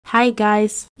Hi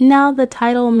guys. Now the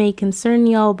title may concern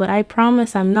y'all, but I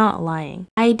promise I'm not lying.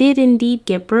 I did indeed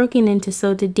get broken into,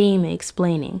 so today I'm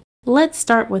explaining. Let's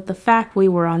start with the fact we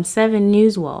were on 7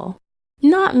 News Wall.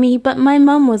 Not me, but my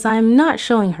mum was. I'm not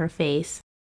showing her face.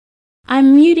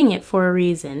 I'm muting it for a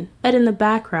reason, but in the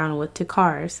background with 2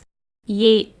 cars.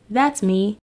 Yate, that's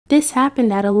me. This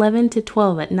happened at 11 to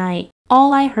 12 at night.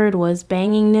 All I heard was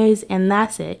banging noise and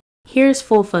that's it. Here's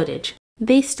full footage.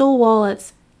 They stole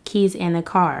wallets, keys, and a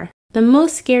car. The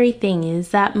most scary thing is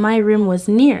that my room was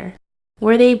near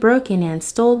where they broke in and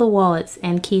stole the wallets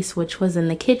and keys, which was in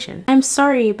the kitchen. I'm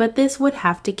sorry, but this would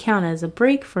have to count as a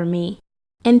break for me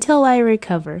until I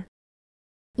recover,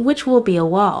 which will be a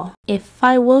while. If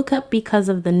I woke up because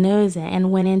of the noise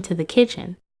and went into the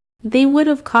kitchen, they would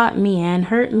have caught me and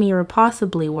hurt me, or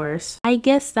possibly worse. I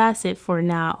guess that's it for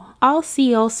now. I'll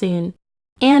see y'all soon,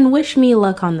 and wish me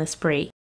luck on this break.